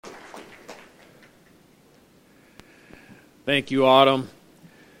Thank you, Autumn.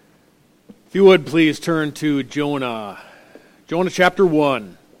 If you would, please turn to Jonah. Jonah chapter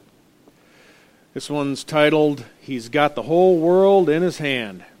 1. This one's titled, He's Got the Whole World in His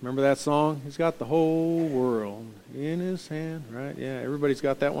Hand. Remember that song? He's got the whole world in His hand, right? Yeah, everybody's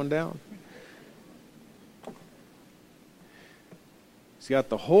got that one down. He's got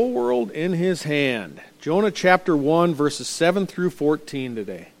the whole world in His hand. Jonah chapter 1, verses 7 through 14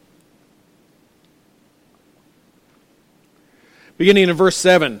 today. Beginning in verse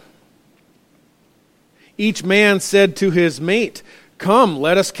 7. Each man said to his mate, "Come,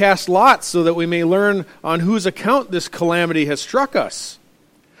 let us cast lots so that we may learn on whose account this calamity has struck us."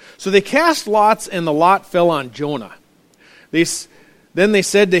 So they cast lots, and the lot fell on Jonah. Then they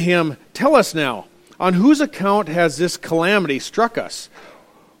said to him, "Tell us now, on whose account has this calamity struck us?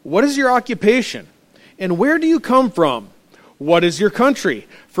 What is your occupation? And where do you come from? What is your country?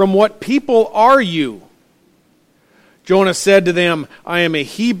 From what people are you?" Jonah said to them, "I am a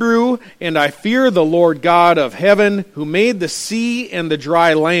Hebrew, and I fear the Lord God of heaven, who made the sea and the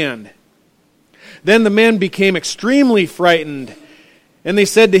dry land." Then the men became extremely frightened, and they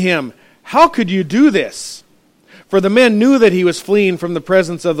said to him, "How could you do this?" For the men knew that he was fleeing from the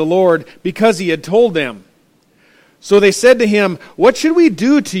presence of the Lord, because he had told them. So they said to him, "What should we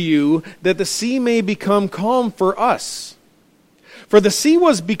do to you that the sea may become calm for us?" For the sea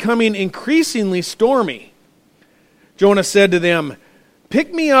was becoming increasingly stormy. Jonah said to them,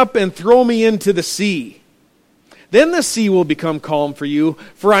 "Pick me up and throw me into the sea. Then the sea will become calm for you,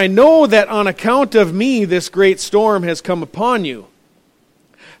 for I know that on account of me this great storm has come upon you."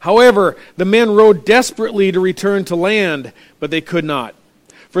 However, the men rowed desperately to return to land, but they could not,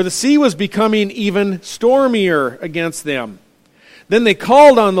 for the sea was becoming even stormier against them. Then they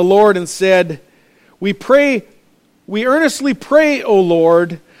called on the Lord and said, We earnestly pray, O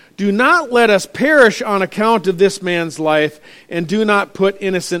Lord, do not let us perish on account of this man's life, and do not put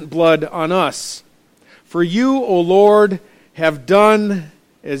innocent blood on us. For you, O Lord, have done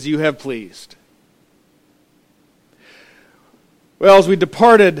as you have pleased. Well, as we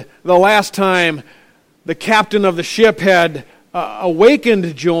departed the last time, the captain of the ship had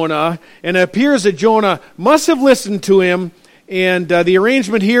awakened Jonah, and it appears that Jonah must have listened to him, and the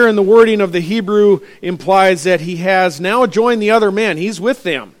arrangement here in the wording of the Hebrew implies that he has now joined the other men. He's with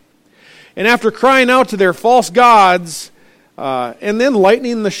them. And after crying out to their false gods, and then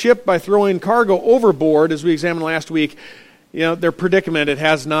lightening the ship by throwing cargo overboard, as we examined last week, their predicament, it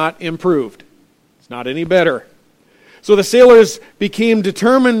has not improved. It's not any better. So the sailors became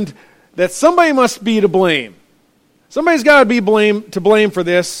determined that somebody must be to blame. Somebody's got to be to blame for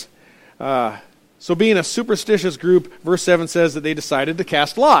this. So being a superstitious group, verse 7 says that they decided to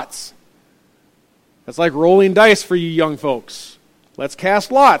cast lots. That's like rolling dice for you young folks. Let's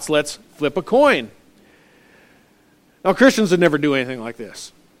cast lots. Let's flip a coin. Now, Christians would never do anything like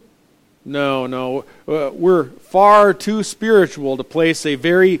this. No. We're far too spiritual to place a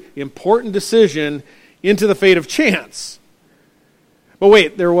very important decision into the fate of chance. But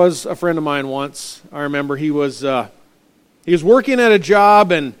wait, there was a friend of mine once. I remember he was working at a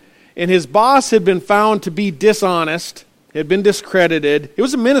job, and his boss had been found to be dishonest, had been discredited. It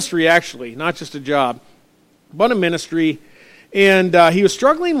was a ministry, actually, not just a job, but a ministry. And he was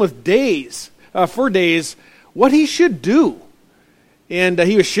struggling with for days, what he should do. And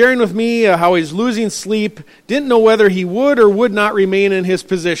he was sharing with me how he's losing sleep, didn't know whether he would or would not remain in his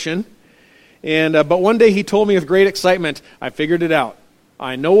position. And but one day he told me with great excitement, "I figured it out.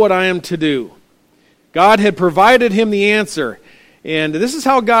 I know what I am to do." God had provided him the answer, and this is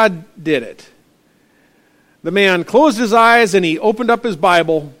how God did it. The man closed his eyes and he opened up his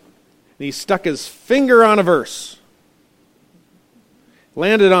Bible, and he stuck his finger on a verse.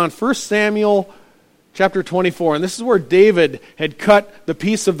 Landed on 1 Samuel chapter 24. And this is where David had cut the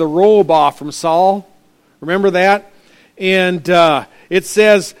piece of the robe off from Saul. Remember that? And it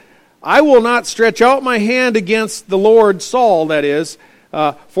says, "I will not stretch out my hand against the Lord," Saul, that is,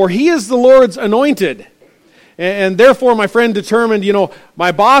 "for he is the Lord's anointed. And therefore my friend determined,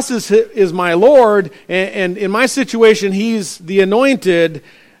 my boss is my Lord, and in my situation he's the anointed,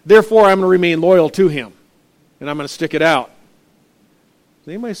 therefore I'm going to remain loyal to him. And I'm going to stick it out."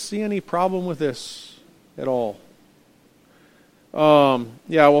 Does anybody see any problem with this at all?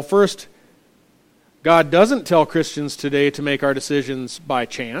 First, God doesn't tell Christians today to make our decisions by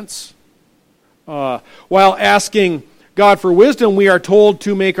chance. While asking God for wisdom, we are told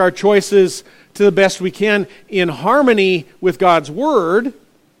to make our choices to the best we can in harmony with God's Word.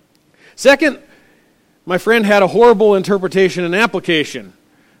 Second, my friend had a horrible interpretation and application.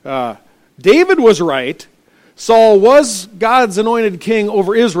 David was right. Saul was God's anointed king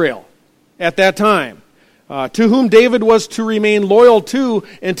over Israel at that time. to whom David was to remain loyal to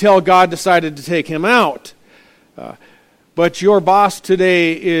until God decided to take him out. But your boss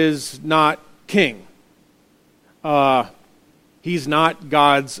today is not king. He's not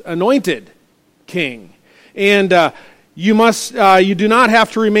God's anointed king. And you do not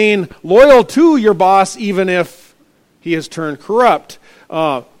have to remain loyal to your boss even if he has turned corrupt.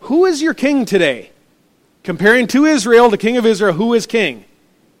 Who is your king today? Comparing to Israel, the king of Israel, who is king?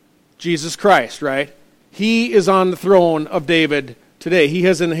 Jesus Christ, right? He is on the throne of David today. He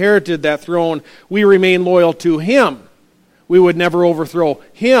has inherited that throne. We remain loyal to him. We would never overthrow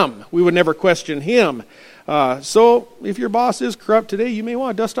him. We would never question him. So if your boss is corrupt today, you may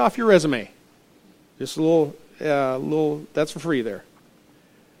want to dust off your resume. Just a little, that's for free there.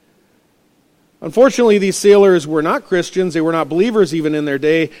 Unfortunately, these sailors were not Christians. They were not believers even in their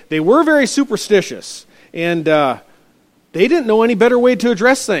day. They were very superstitious. And they didn't know any better way to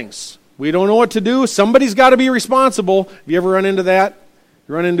address things. We don't know what to do. Somebody's got to be responsible. Have you ever run into that?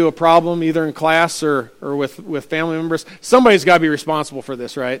 You run into a problem either in class or with family members. Somebody's got to be responsible for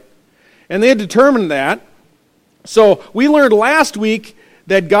this, right? And they had determined that. So we learned last week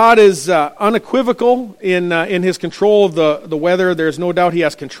that God is unequivocal in his control of the weather. There's no doubt he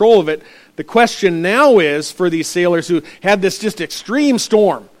has control of it. The question now is for these sailors who had this just extreme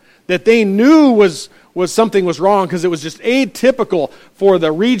storm that they knew was something was wrong because it was just atypical for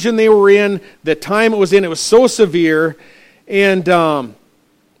the region they were in, the time it was in. It was so severe. And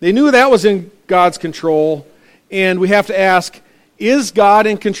they knew that was in God's control. And we have to ask, is God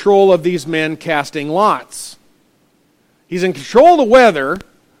in control of these men casting lots? He's in control of the weather,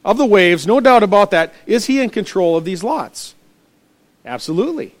 of the waves, no doubt about that. Is he in control of these lots?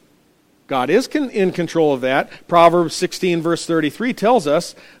 Absolutely. God is in control of that. Proverbs 16 verse 33 tells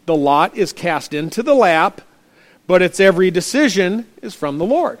us, the lot is cast into the lap, but its every decision is from the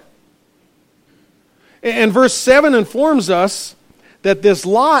Lord. And verse 7 informs us that this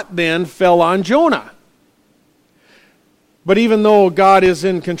lot then fell on Jonah. But even though God is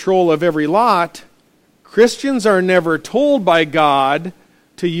in control of every lot, Christians are never told by God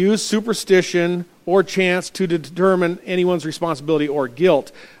to use superstition or chance to determine anyone's responsibility or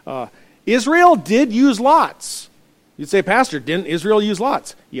guilt. Israel did use lots. You'd say, Pastor, didn't Israel use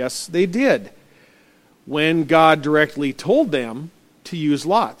lots? Yes, they did. When God directly told them to use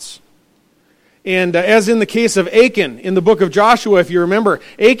lots. And as in the case of Achan, in the book of Joshua, if you remember,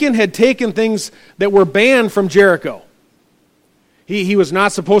 Achan had taken things that were banned from Jericho. He was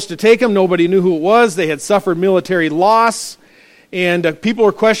not supposed to take them. Nobody knew who it was. They had suffered military loss. And people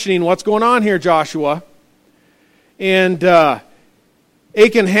were questioning, what's going on here, Joshua? And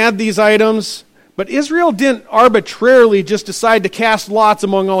Achan had these items, but Israel didn't arbitrarily just decide to cast lots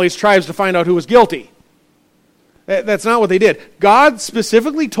among all these tribes to find out who was guilty. That's not what they did. God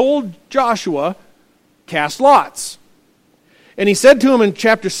specifically told Joshua, cast lots. And he said to him in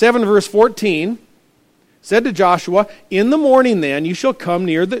chapter 7, verse 14, said to Joshua, in the morning then you shall come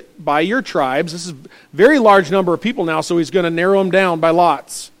near by your tribes. This is a very large number of people now, so he's going to narrow them down by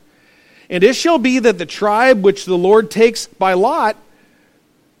lots. And it shall be that the tribe which the Lord takes by lot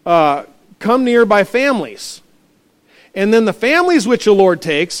come near by families. And then the families which the Lord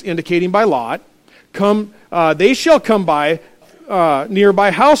takes, indicating by lot, they shall come by near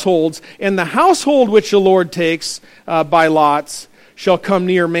by households, and the household which the Lord takes by lots shall come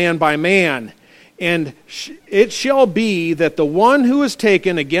near man by man. And it shall be that the one who is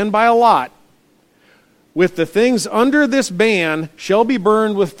taken again by a lot with the things under this ban shall be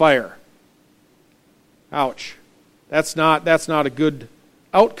burned with fire. Ouch. That's not a good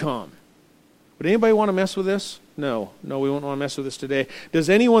outcome. Would anybody want to mess with this? No, we won't want to mess with this today. Does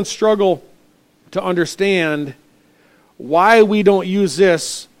anyone struggle to understand why we don't use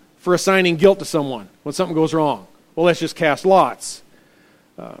this for assigning guilt to someone when something goes wrong? Well, let's just cast lots.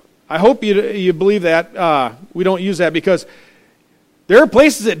 I hope you believe that we don't use that, because there are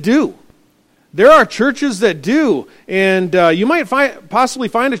places that do. There are churches that do. And you might possibly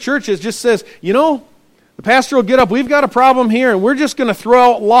find a church that just says, the pastor will get up, we've got a problem here, and we're just going to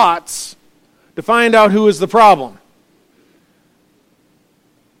throw out lots to find out who is the problem.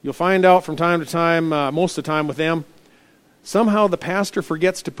 You'll find out from time to time, most of the time with them, somehow the pastor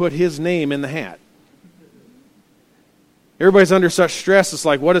forgets to put his name in the hat. Everybody's under such stress, it's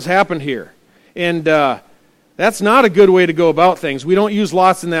like, what has happened here? And that's not a good way to go about things. We don't use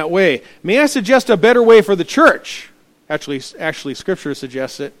lots in that way. May I suggest a better way for the church? Actually, Scripture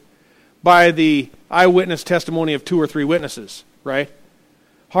suggests it. By the eyewitness testimony of 2 or 3 witnesses, right?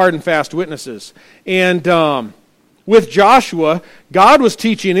 Hard and fast witnesses. And with Joshua, God was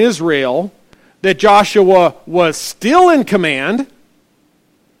teaching Israel that Joshua was still in command.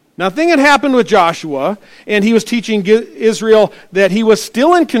 Nothing had happened with Joshua, and he was teaching Israel that he was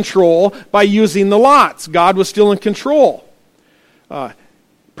still in control by using the lots. God was still in control.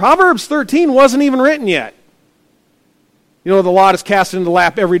 Proverbs 13 wasn't even written yet. The lot is cast into the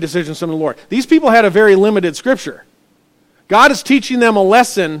lap, every decision from the Lord. These people had a very limited scripture. God is teaching them a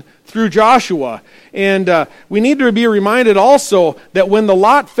lesson through Joshua. And we need to be reminded also that when the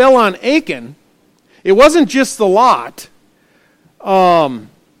lot fell on Achan, it wasn't just the lot.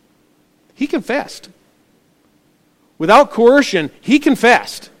 He confessed. Without coercion, he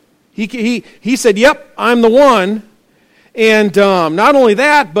confessed. He said, yep, I'm the one. And not only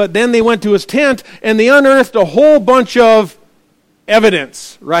that, but then they went to his tent and they unearthed a whole bunch of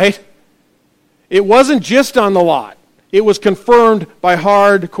evidence, right? It wasn't just on the lot. It was confirmed by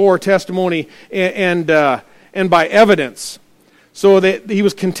hardcore testimony and by evidence. So that he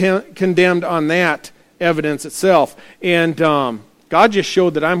was condemned on that evidence itself. And God just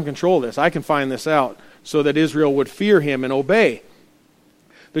showed that I'm in control of this. I can find this out so that Israel would fear him and obey.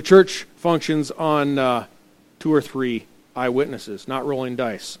 The church functions on 2 or 3 eyewitnesses, not rolling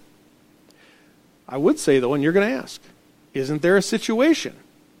dice. I would say, though, and you're going to ask, isn't there a situation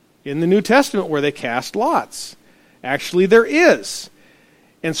in the New Testament where they cast lots? Actually, there is.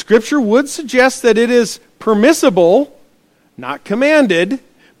 And Scripture would suggest that it is permissible, not commanded,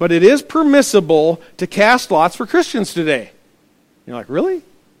 but it is permissible to cast lots for Christians today. You're like, really?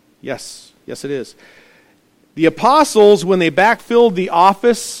 Yes. Yes, it is. The apostles, when they backfilled the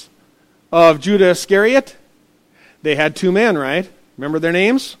office of Judas Iscariot, they had 2 men, right? Remember their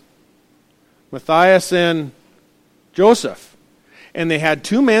names? Matthias and Joseph. And they had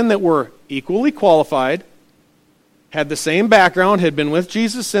 2 men that were equally qualified, had the same background, had been with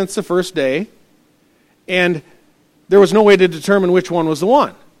Jesus since the first day, and there was no way to determine which one was the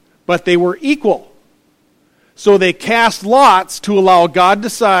one. But they were equal. So they cast lots to allow God to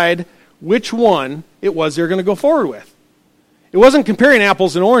decide which one it was they were going to go forward with. It wasn't comparing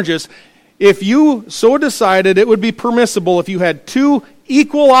apples and oranges. If you so decided, it would be permissible if you had 2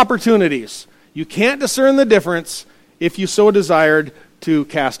 equal opportunities. You can't discern the difference if you so desired to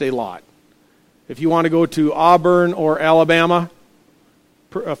cast a lot. If you want to go to Auburn or Alabama,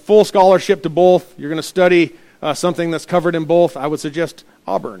 a full scholarship to both, you're going to study something that's covered in both, I would suggest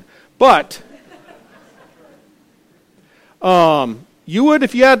Auburn. But you would,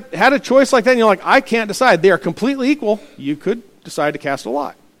 if you had a choice like that and you're like, I can't decide, they are completely equal, you could decide to cast a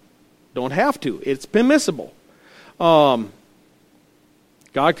lot. Don't have to. It's permissible. God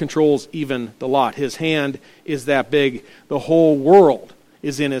controls even the lot. His hand is that big. The whole world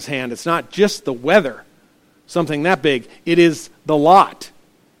is in his hand. It's not just the weather, something that big. It is the lot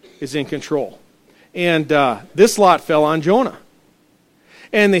is in control. And this lot fell on Jonah.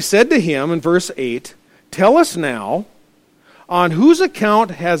 And they said to him in verse 8, tell us now, on whose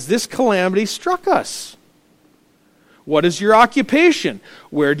account has this calamity struck us? What is your occupation?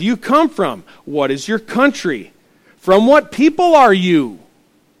 Where do you come from? What is your country? From what people are you?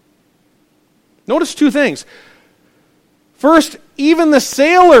 Notice 2 things. First, even the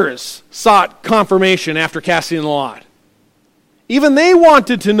sailors sought confirmation after casting the lot. Even they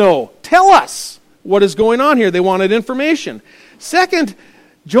wanted to know, tell us what is going on here. They wanted information. Second,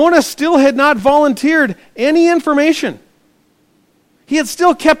 Jonah still had not volunteered any information. He had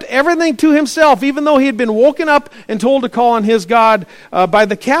still kept everything to himself, even though he had been woken up and told to call on his God by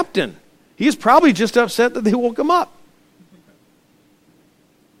the captain. He's probably just upset that they woke him up.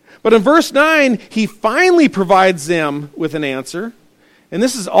 But in verse 9, he finally provides them with an answer. And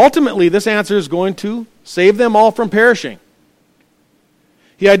this answer is going to save them all from perishing.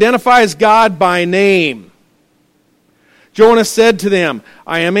 He identifies God by name. Jonah said to them,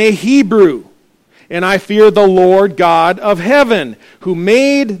 I am a Hebrew, and I fear the Lord God of heaven, who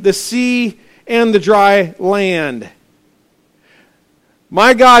made the sea and the dry land.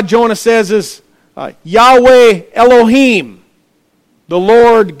 My God, Jonah says, is Yahweh Elohim, the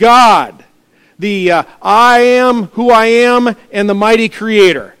Lord God, the I am who I am, and the mighty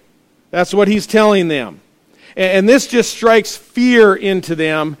Creator. That's what he's telling them. And this just strikes fear into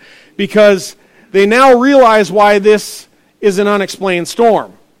them because they now realize why this is an unexplained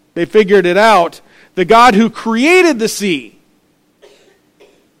storm. They figured it out. The God who created the sea,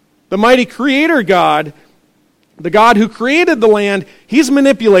 the mighty Creator God, the God who created the land, he's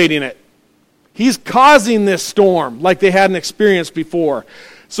manipulating it. He's causing this storm like they hadn't experienced before.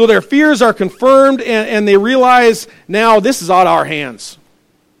 So their fears are confirmed, and they realize now this is out of our hands.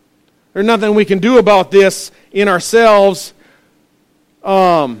 There's nothing we can do about this in ourselves.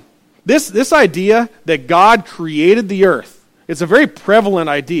 This idea that God created the earth, it's a very prevalent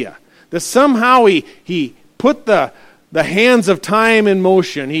idea. That somehow he put the the hands of time in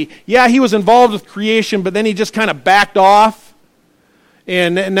motion. He was involved with creation, but then he just kind of backed off.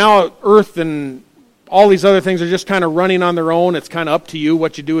 And now earth and all these other things are just kind of running on their own. It's kind of up to you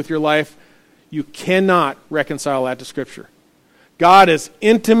what you do with your life. You cannot reconcile that to Scripture. God is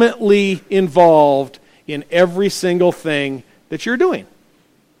intimately involved in every single thing that you're doing.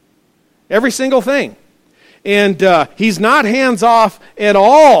 Every single thing. And he's not hands off at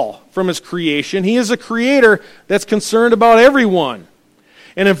all from his creation. He is a creator that's concerned about everyone.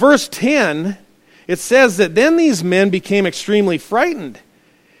 And in verse 10, it says that then these men became extremely frightened.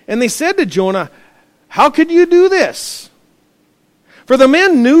 And they said to Jonah, "How could you do this?" For the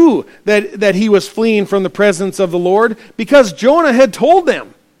men knew that he was fleeing from the presence of the Lord because Jonah had told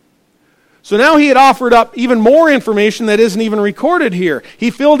them. So now he had offered up even more information that isn't even recorded here.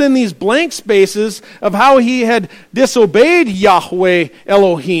 He filled in these blank spaces of how he had disobeyed Yahweh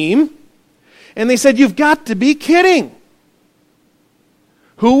Elohim. And they said, "You've got to be kidding.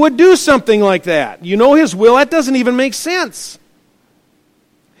 Who would do something like that? You know his will. That doesn't even make sense."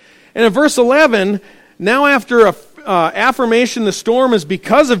 And in verse 11, now after a affirmation the storm is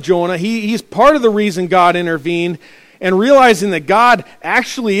because of Jonah, he's part of the reason God intervened, and realizing that God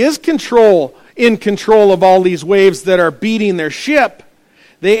actually is in control of all these waves that are beating their ship,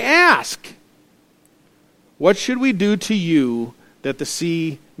 they ask, "What should we do to you that the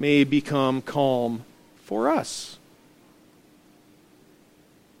sea may become calm for us?"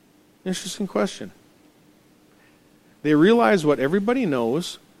 Interesting question. They realize what everybody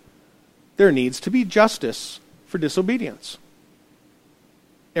knows: there needs to be justice for disobedience.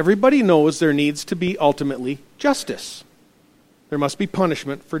 Everybody knows there needs to be ultimately justice. There must be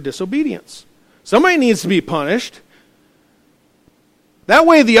punishment for disobedience. Somebody needs to be punished. That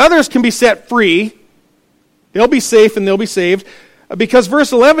way the others can be set free. They'll be safe and they'll be saved. Because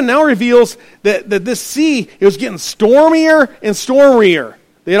verse 11 now reveals that this sea, it was getting stormier and stormier.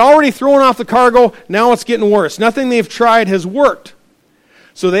 They had already thrown off the cargo. Now it's getting worse. Nothing they've tried has worked.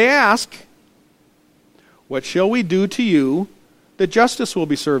 So they ask, "What shall we do to you that justice will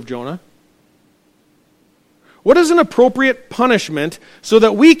be served, Jonah?" What is an appropriate punishment so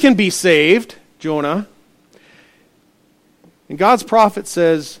that we can be saved, Jonah? And God's prophet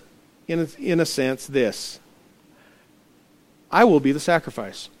says, in a sense, this: "I will be the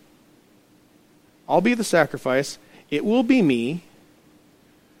sacrifice. I'll be the sacrifice. It will be me.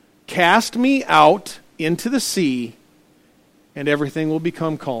 Cast me out into the sea, and everything will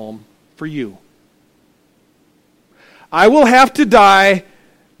become calm for you. I will have to die,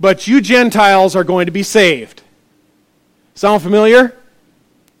 but you Gentiles are going to be saved." Sound familiar?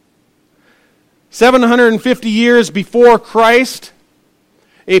 750 years before Christ,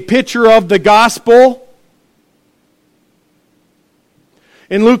 a picture of the gospel.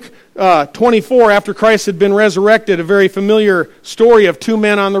 In Luke 24, after Christ had been resurrected, a very familiar story of two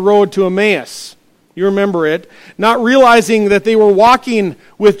men on the road to Emmaus. You remember it. Not realizing that they were walking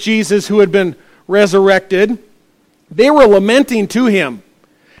with Jesus who had been resurrected, they were lamenting to him.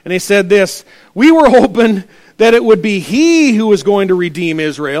 And they said this: "We were hoping that it would be he who was going to redeem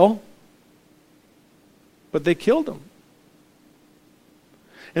Israel." But they killed him.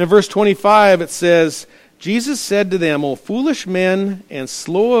 And in verse 25 it says, "Jesus said to them, 'O foolish men and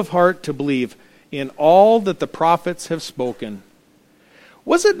slow of heart to believe in all that the prophets have spoken.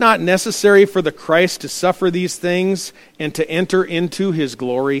 Was it not necessary for the Christ to suffer these things and to enter into his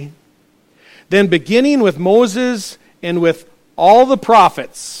glory?' Then beginning with Moses and with all the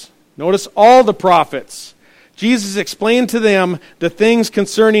prophets," notice all the prophets, "Jesus explained to them the things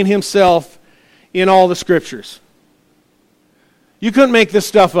concerning himself in all the scriptures." You couldn't make this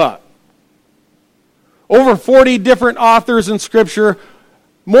stuff up. Over 40 different authors in Scripture,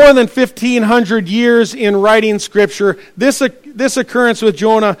 more than 1,500 years in writing Scripture. This occurrence with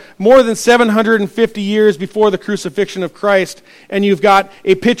Jonah, more than 750 years before the crucifixion of Christ, and you've got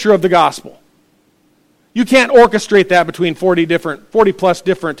a picture of the gospel. You can't orchestrate that between 40 plus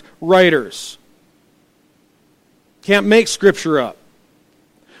different writers. Can't make Scripture up.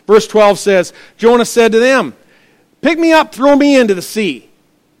 Verse 12 says, "Jonah said to them, 'Pick me up, throw me into the sea.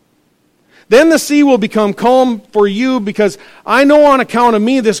 Then the sea will become calm for you, because I know on account of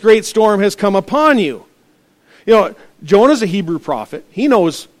me this great storm has come upon you.'" You know, Jonah's a Hebrew prophet. He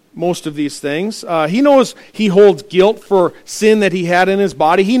knows most of these things. He knows he holds guilt for sin that he had in his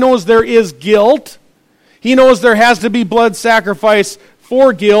body. He knows there is guilt. He knows there has to be blood sacrifice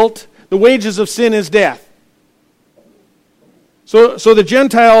for guilt. The wages of sin is death. So the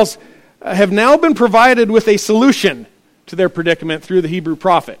Gentiles have now been provided with a solution to their predicament through the Hebrew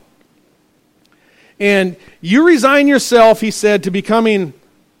prophet. And you resign yourself, he said, to becoming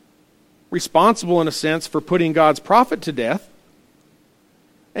responsible in a sense for putting God's prophet to death,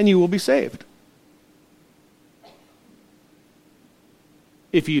 and you will be saved.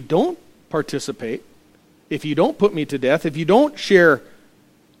 If you don't participate, if you don't put me to death, if you don't share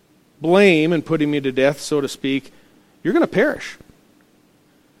blame in putting me to death, so to speak, you're going to perish.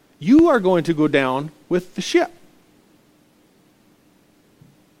 You are going to go down with the ship.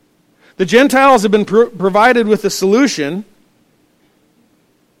 The Gentiles have been provided with a solution.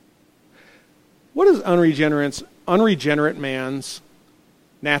 What is unregenerate man's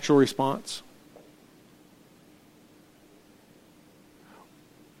natural response?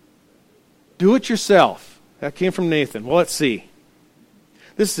 Do it yourself. That came from Nathan. Well, let's see.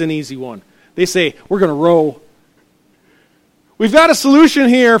 This is an easy one. They say, we're going to row. We've got a solution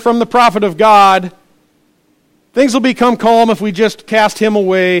here from the prophet of God. Things will become calm if we just cast him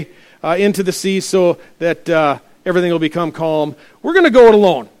away into the sea so that everything will become calm. We're going to go it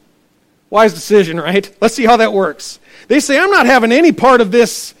alone. Wise decision, right? Let's see how that works. They say, I'm not having any part of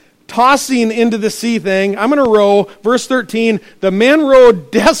this tossing into the sea thing. I'm going to row. Verse 13, the men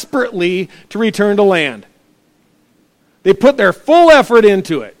rowed desperately to return to land. They put their full effort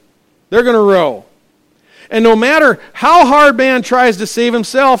into it. They're going to row. And no matter how hard man tries to save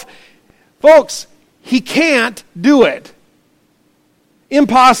himself, folks, he can't do it.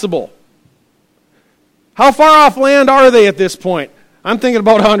 Impossible. How far off land are they at this point? I'm thinking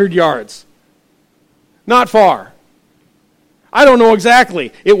about 100 yards. Not far. I don't know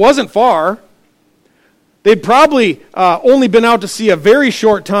exactly. It wasn't far. They'd probably only been out to sea a very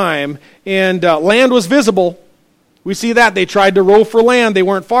short time, and land was visible. We see that. They tried to row for land. They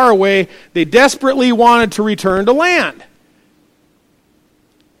weren't far away. They desperately wanted to return to land.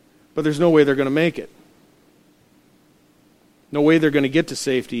 But there's no way they're going to make it. No way they're going to get to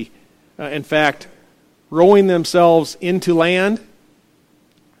safety. In fact, rowing themselves into land,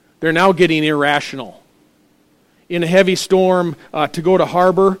 they're now getting irrational. In a heavy storm, to go to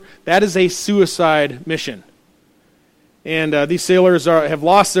harbor, that is a suicide mission. And these sailors have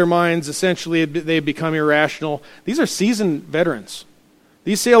lost their minds. Essentially, they've become irrational. These are seasoned veterans.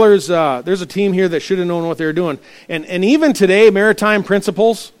 These sailors, there's a team here that should have known what they were doing. And even today, maritime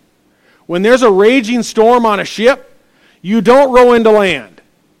principles, when there's a raging storm on a ship, you don't row into land.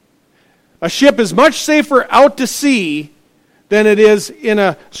 A ship is much safer out to sea than it is in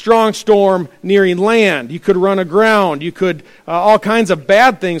a strong storm nearing land. You could run aground. You could, all kinds of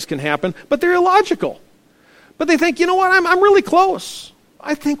bad things can happen, but they're illogical. But they think, you know what, I'm really close.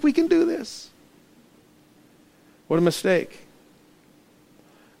 I think we can do this. What a mistake.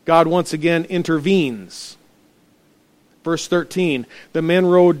 God once again intervenes. Verse 13, the men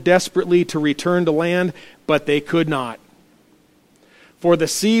rowed desperately to return to land, but they could not. For the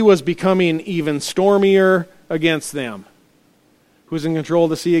sea was becoming even stormier against them. Who's in control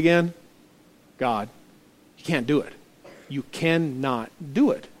of the sea again? God. You can't do it. You cannot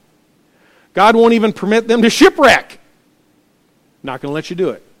do it. God won't even permit them to shipwreck. Not going to let you do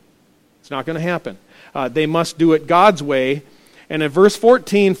it. It's not going to happen. They must do it God's way. And in verse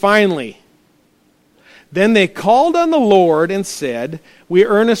 14, finally, then they called on the Lord and said, we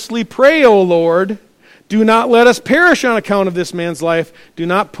earnestly pray, O Lord, do not let us perish on account of this man's life. Do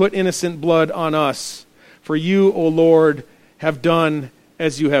not put innocent blood on us. For you, O Lord, have done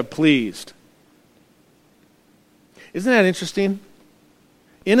as you have pleased. Isn't that interesting?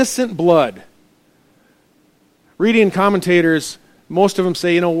 Innocent blood. Reading commentators, most of them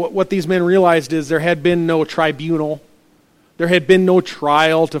say, what these men realized is there had been no tribunal. There had been no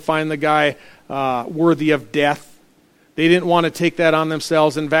trial to find the guy worthy of death. They didn't want to take that on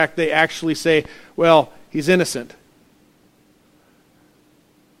themselves. In fact, they actually say, well, he's innocent.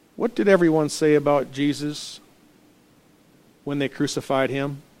 What did everyone say about Jesus when they crucified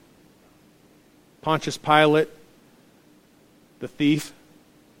him? Pontius Pilate, the thief,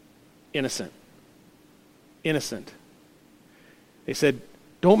 innocent. Innocent. They said,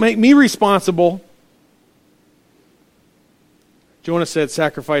 don't make me responsible. Jonah said,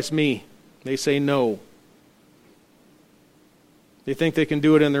 sacrifice me. They say no. They think they can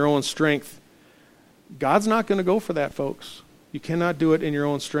do it in their own strength. God's not going to go for that, folks. You cannot do it in your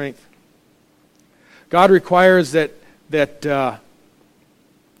own strength. God requires that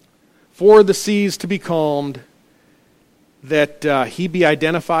for the seas to be calmed, that he be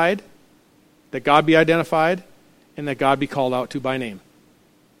identified, that God be identified, and that God be called out to by name.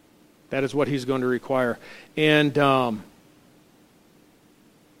 That is what he's going to require. And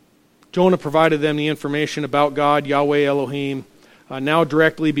Jonah provided them the information about God, Yahweh Elohim. Now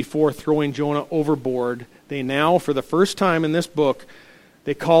directly before throwing Jonah overboard, they now, for the first time in this book,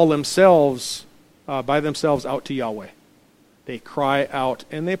 they call themselves, by themselves, out to Yahweh. They cry out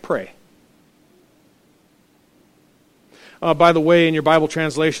and they pray. By the way, in your Bible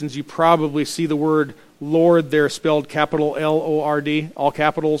translations, you probably see the word Lord there spelled capital L-O-R-D, all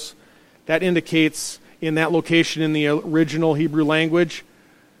capitals. That indicates in that location in the original Hebrew language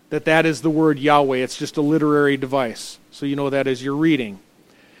that is the word Yahweh. It's just a literary device. So you know that as you're reading.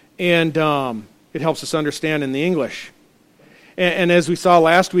 And it helps us understand in the English. And as we saw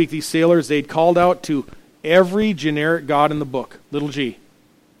last week, these sailors, they'd called out to every generic god in the book, little g.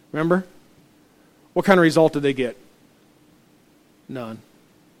 Remember? What kind of result did they get? None.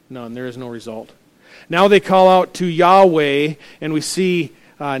 There is no result. Now they call out to Yahweh, and we see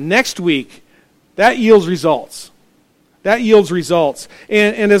next week, that yields results.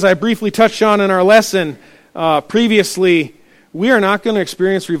 And as I briefly touched on in our lesson previously, we are not going to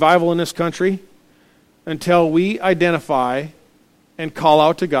experience revival in this country until we identify and call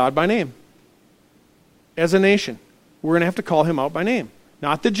out to God by name. As a nation, we're going to have to call him out by name.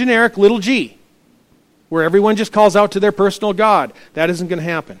 Not the generic little g, where everyone just calls out to their personal God. That isn't going to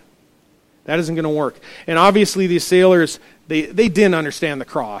happen. That isn't going to work. And obviously these sailors, they didn't understand the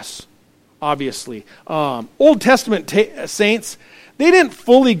cross, obviously. Old Testament saints, they didn't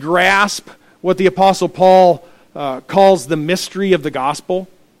fully grasp what the Apostle Paul calls the mystery of the gospel.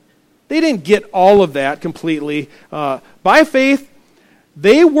 They didn't get all of that completely. By faith,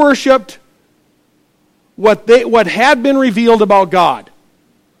 they worshipped what had been revealed about God.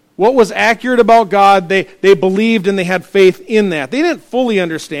 What was accurate about God, they believed and they had faith in that. They didn't fully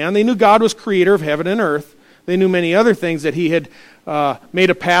understand. They knew God was creator of heaven and earth. They knew many other things, that he had made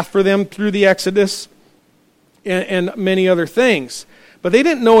a path for them through the Exodus and many other things. But they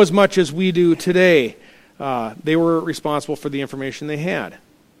didn't know as much as we do today. They were responsible for the information they had.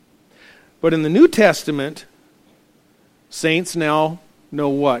 But in the New Testament, saints now know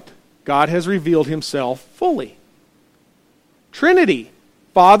what? God has revealed himself fully. Trinity,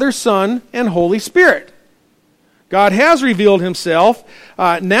 Father, Son, and Holy Spirit. God has revealed himself.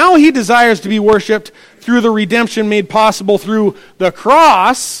 Now he desires to be worshipped through the redemption made possible through the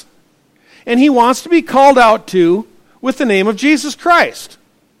cross, and he wants to be called out to with the name of Jesus Christ.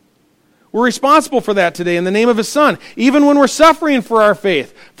 We're responsible for that today in the name of his Son, even when we're suffering for our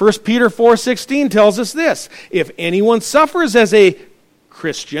faith. 1 Peter 4:16 tells us this: if anyone suffers as a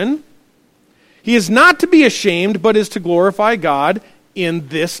Christian, he is not to be ashamed, but is to glorify God in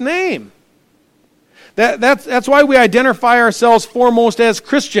this name. That's why we identify ourselves foremost as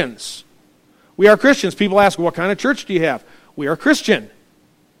Christians. We are Christians. People ask, what kind of church do you have? We are Christian.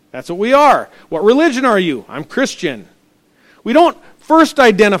 That's what we are. What religion are you? I'm Christian. We don't first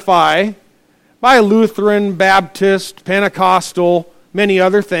identify by Lutheran, Baptist, Pentecostal, many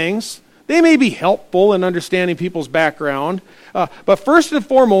other things. They may be helpful in understanding people's background. But first and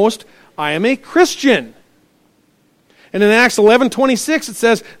foremost, I am a Christian. And in Acts 11:26 it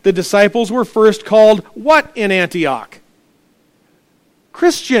says, the disciples were first called what in Antioch?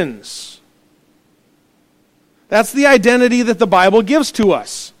 Christians. That's the identity that the Bible gives to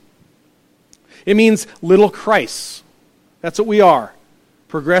us. It means little Christs. That's what we are.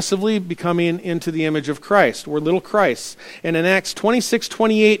 Progressively becoming into the image of Christ. We're little Christs. And in Acts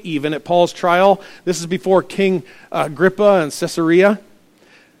 26:28 even, at Paul's trial, this is before King Agrippa and Caesarea,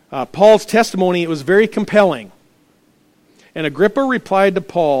 Paul's testimony, it was very compelling. And Agrippa replied to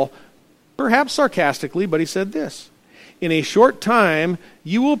Paul, perhaps sarcastically, but he said this: in a short time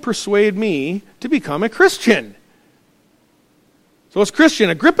you will persuade me to become a Christian. So it's Christian.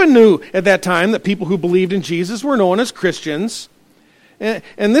 Agrippa knew at that time that people who believed in Jesus were known as Christians.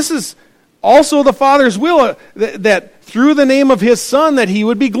 And this is also the Father's will, that through the name of his Son that he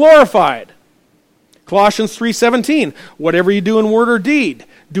would be glorified. Colossians 3:17, whatever you do in word or deed,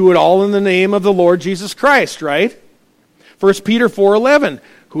 do it all in the name of the Lord Jesus Christ, right? 1 Peter 4:11,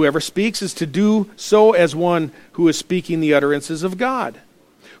 whoever speaks is to do so as one who is speaking the utterances of God.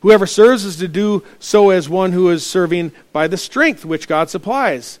 Whoever serves is to do so as one who is serving by the strength which God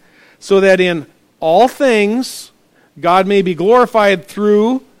supplies, so that in all things God may be glorified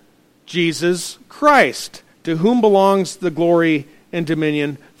through Jesus Christ, to whom belongs the glory and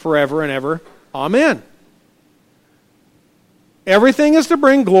dominion forever and ever. Amen. Everything is to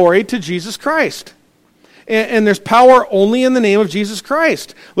bring glory to Jesus Christ. And there's power only in the name of Jesus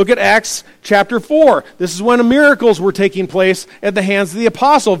Christ. Look at Acts chapter 4. This is when miracles were taking place at the hands of the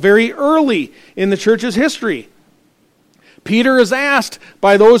apostle, very early in the church's history. Peter is asked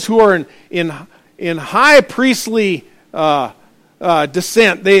by those who are in high priestly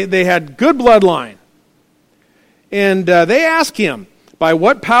descent. They had good bloodline. And they ask him, by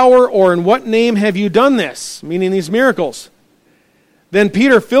what power or in what name have you done this? Meaning these miracles. Then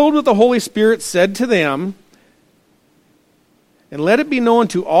Peter, filled with the Holy Spirit, said to them, And let it be known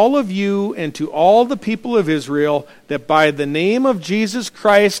to all of you and to all the people of Israel that by the name of Jesus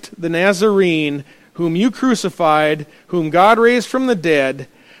Christ the Nazarene, whom you crucified, whom God raised from the dead,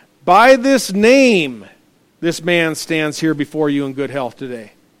 by this name this man stands here before you in good health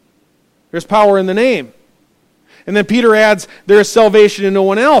today. There's power in the name. And then Peter adds, there is salvation in no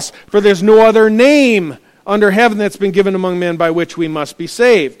one else, for there's no other name under heaven that's been given among men by which we must be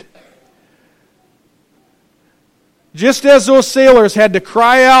saved. Just as those sailors had to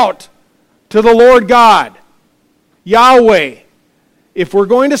cry out to the Lord God, Yahweh, if we're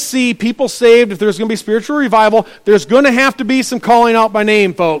going to see people saved, if there's going to be spiritual revival, there's going to have to be some calling out by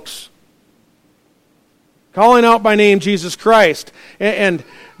name, folks. Calling out by name Jesus Christ. And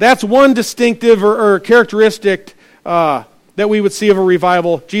that's one distinctive or characteristic that we would see of a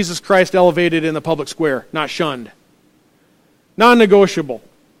revival. Jesus Christ elevated in the public square, not shunned. Non-negotiable.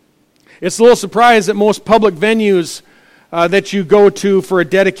 It's a little surprise that most public venues that you go to for a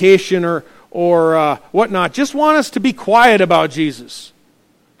dedication or whatnot just want us to be quiet about Jesus.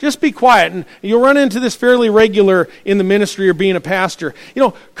 Just be quiet. And you'll run into this fairly regular in the ministry or being a pastor.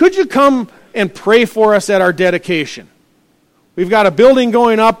 Could you come and pray for us at our dedication? We've got a building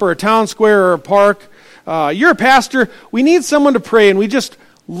going up or a town square or a park. You're a pastor. We need someone to pray, and we just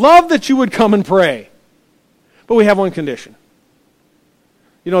love that you would come and pray. But we have one condition.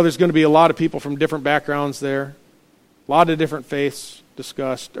 There's going to be a lot of people from different backgrounds there, a lot of different faiths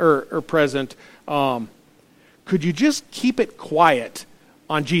discussed or present. Could you just keep it quiet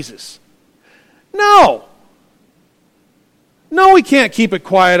on Jesus? No, we can't keep it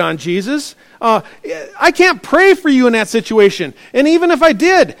quiet on Jesus. I can't pray for you in that situation. And even if I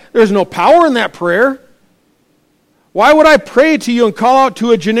did, there's no power in that prayer. Why would I pray to you and call out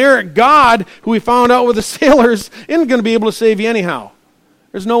to a generic God who we found out with the sailors isn't going to be able to save you anyhow?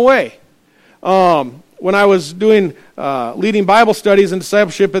 There's no way. When I was doing leading Bible studies and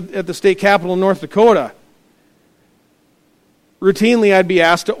discipleship at the state capitol in North Dakota, routinely I'd be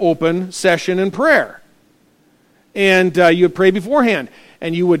asked to open session in prayer. And you would pray beforehand.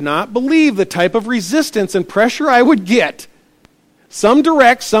 And you would not believe the type of resistance and pressure I would get. Some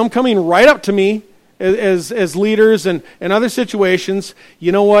direct, some coming right up to me as leaders and other situations.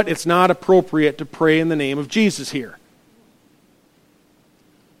 You know what? It's not appropriate to pray in the name of Jesus here.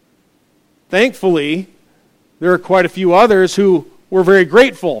 Thankfully, there are quite a few others who were very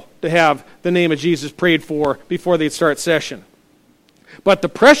grateful to have the name of Jesus prayed for before they'd start session. But the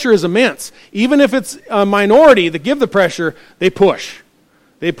pressure is immense. Even if it's a minority that give the pressure, they push.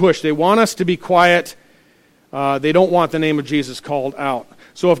 They push. They want us to be quiet. They don't want the name of Jesus called out.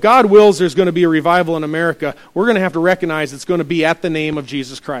 So if God wills there's going to be a revival in America, we're going to have to recognize it's going to be at the name of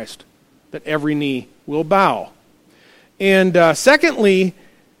Jesus Christ, that every knee will bow. And secondly,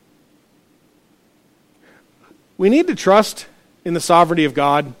 we need to trust in the sovereignty of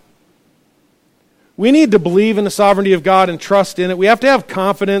God. We need to believe in the sovereignty of God and trust in it. We have to have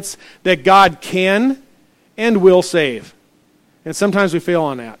confidence that God can and will save. And sometimes we fail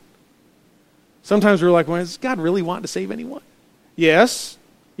on that. Sometimes we're like, well, does God really want to save anyone? Yes.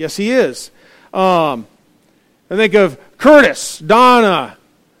 Yes, He is. I think of Curtis, Donna,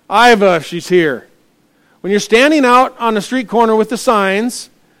 Iva, if she's here. When you're standing out on the street corner with the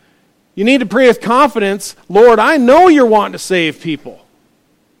signs, you need to pray with confidence, Lord, I know you're wanting to save people.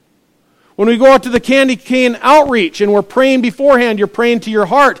 When we go out to the candy cane outreach and we're praying beforehand, you're praying to your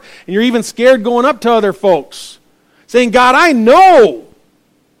heart, and you're even scared going up to other folks, saying, God, I know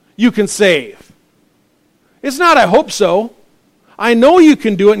you can save. It's not, I hope so. I know you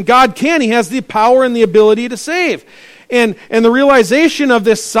can do it, and God can. He has the power and the ability to save. And the realization of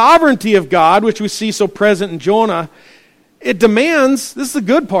this sovereignty of God, which we see so present in Jonah, it demands, this is the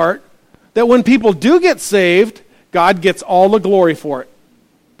good part, that when people do get saved, God gets all the glory for it.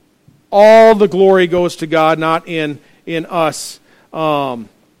 All the glory goes to God, not in us.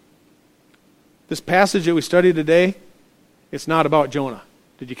 This passage that we studied today, it's not about Jonah.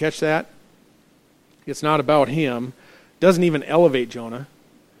 Did you catch that? It's not about him. It doesn't even elevate Jonah.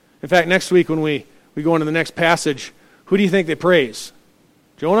 In fact, next week when we go into the next passage, who do you think they praise?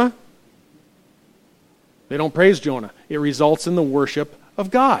 Jonah? They don't praise Jonah. It results in the worship of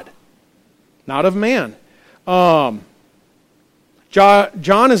God, not of man.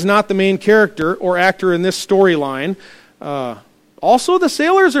 John is not the main character or actor in this storyline. Also, the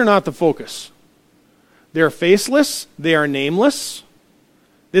sailors are not the focus. They're faceless. They are nameless.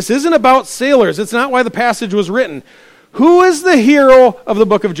 This isn't about sailors. It's not why the passage was written. Who is the hero of the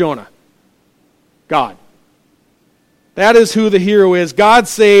book of Jonah? God. That is who the hero is. God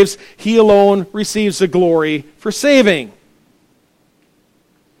saves. He alone receives the glory for saving.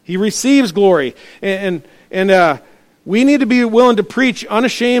 He receives glory. And We need to be willing to preach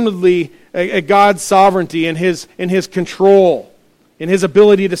unashamedly at God's sovereignty and His control, and His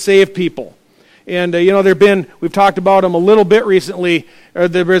ability to save people. And we've talked about them a little bit recently.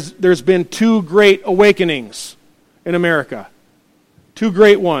 There's been two great awakenings in America, two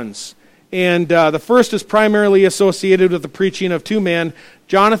great ones. And the first is primarily associated with the preaching of two men,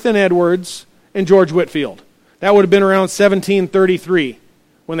 Jonathan Edwards and George Whitefield. That would have been around 1733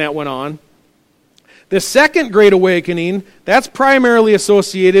 when that went on. The second Great Awakening, that's primarily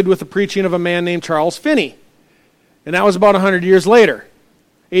associated with the preaching of a man named Charles Finney. And that was about 100 years later,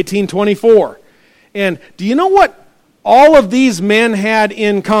 1824. And do you know what all of these men had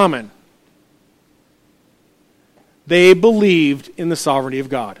in common? They believed in the sovereignty of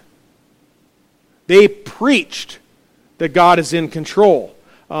God. They preached that God is in control.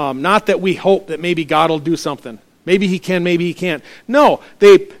 Not that we hope that maybe God will do something. Maybe He can, maybe He can't. No,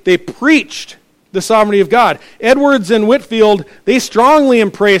 they preached the sovereignty of God. Edwards and Whitefield, they strongly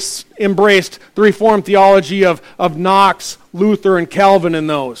embraced the Reformed theology of Knox, Luther, and Calvin in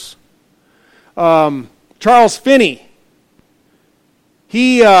those. Charles Finney,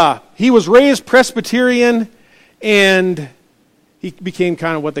 he was raised Presbyterian, and he became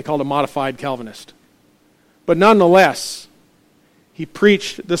kind of what they called a modified Calvinist. But nonetheless, he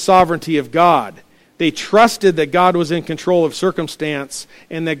preached the sovereignty of God. They trusted that God was in control of circumstance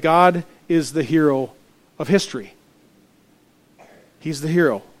and that God is the hero of history. He's the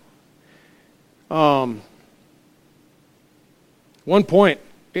hero. One point,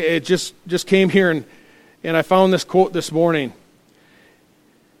 it just came here and I found this quote this morning.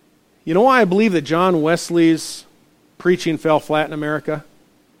 You know why I believe that John Wesley's preaching fell flat in America?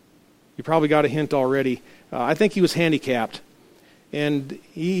 You probably got a hint already. I think he was handicapped. And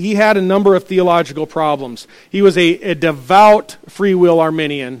he had a number of theological problems. He was a devout free will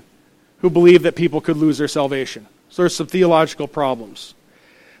Arminian who believed that people could lose their salvation. So there's some theological problems.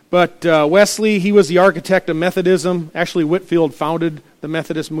 But Wesley, he was the architect of Methodism. Actually, Whitefield founded the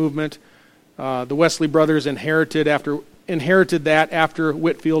Methodist movement. The Wesley brothers inherited that after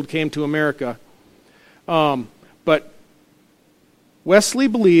Whitefield came to America. But Wesley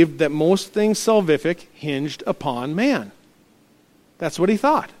believed that most things salvific hinged upon man. That's what he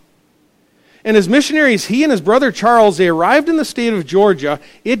thought. And as missionaries, he and his brother Charles, they arrived in the state of Georgia.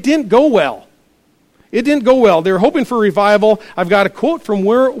 It didn't go well. It didn't go well. They were hoping for revival. I've got a quote from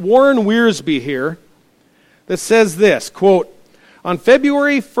Warren Wiersbe here that says this, quote, "On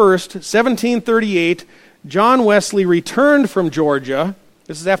February 1st, 1738, John Wesley returned from Georgia."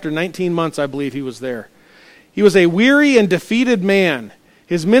 This is after 19 months, I believe, he was there. "He was a weary and defeated man.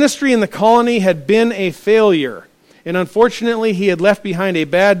 His ministry in the colony had been a failure. And unfortunately, he had left behind a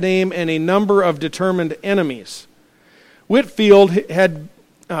bad name and a number of determined enemies. It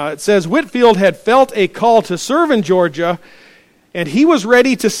says Whitefield had felt a call to serve in Georgia, and he was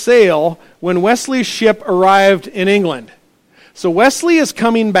ready to sail when Wesley's ship arrived in England." So Wesley is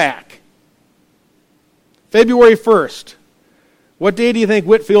coming back. February 1st. What day do you think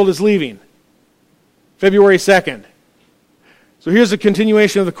Whitefield is leaving? February 2nd. So here's a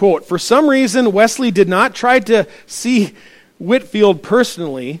continuation of the quote. "For some reason, Wesley did not try to see Whitefield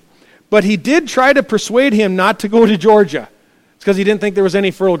personally, but he did try to persuade him not to go to Georgia. It's because he didn't think there was any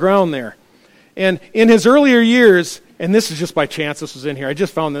fertile ground there. And in his earlier years, and this is just by chance, this was in here, I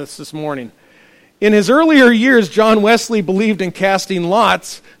just found this morning. In his earlier years, John Wesley believed in casting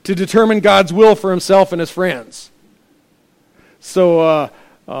lots to determine God's will for himself and his friends." So,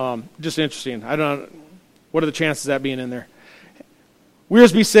 just interesting. I don't know, what are the chances of that being in there?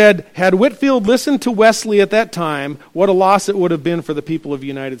 Wiersbe said, "Had Whitefield listened to Wesley at that time, what a loss it would have been for the people of the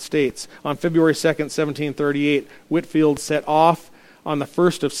United States." On February 2nd, 1738, Whitefield set off on the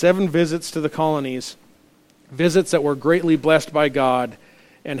first of 7 visits to the colonies, visits that were greatly blessed by God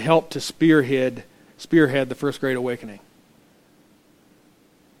and helped to spearhead the First Great Awakening.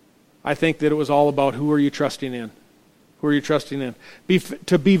 I think that it was all about who are you trusting in? Who are you trusting in?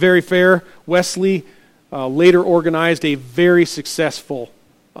 To be very fair, Wesley later organized a very successful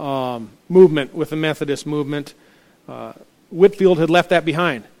movement with the Methodist movement. Whitefield had left that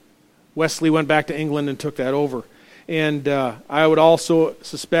behind. Wesley went back to England and took that over. And I would also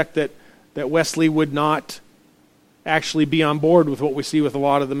suspect that Wesley would not actually be on board with what we see with a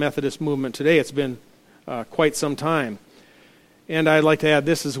lot of the Methodist movement today. It's been quite some time. And I'd like to add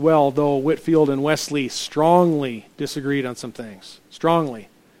this as well, though Whitefield and Wesley strongly disagreed on some things. Strongly.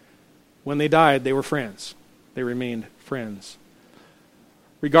 When they died, they were friends. They remained friends.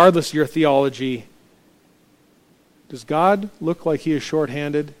 Regardless of your theology, does God look like He is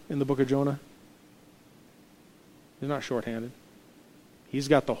short-handed in the book of Jonah? He's not short-handed. He's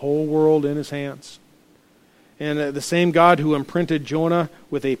got the whole world in His hands. And the same God who imprinted Jonah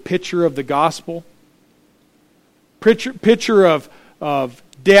with a picture of the gospel, picture of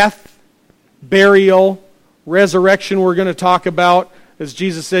death, burial, resurrection we're going to talk about. As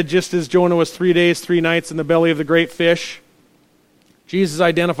Jesus said, just as Jonah was 3 days, 3 nights in the belly of the great fish. Jesus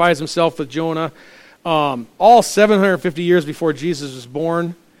identifies himself with Jonah all 750 years before Jesus was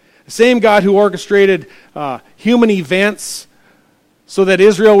born. The same God who orchestrated human events so that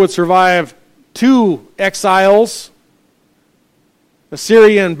Israel would survive 2 exiles,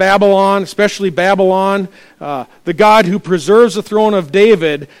 Assyria and Babylon, especially Babylon. The God who preserves the throne of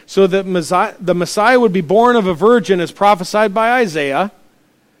David so that the Messiah would be born of a virgin as prophesied by Isaiah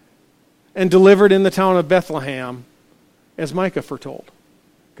and delivered in the town of Bethlehem as Micah foretold.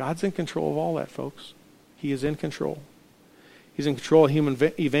 God's in control of all that, folks. He is in control. He's in control of human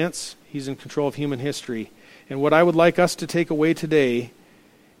events. He's in control of human history. And what I would like us to take away today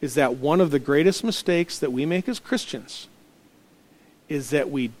is that one of the greatest mistakes that we make as Christians is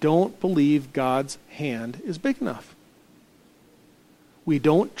that we don't believe God's hand is big enough. We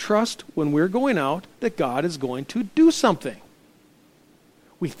don't trust when we're going out that God is going to do something.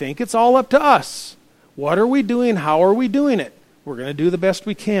 We think it's all up to us. What are we doing? How are we doing it? We're going to do the best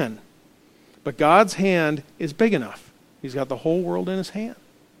we can. But God's hand is big enough. He's got the whole world in his hand.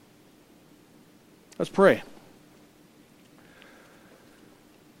 Let's pray.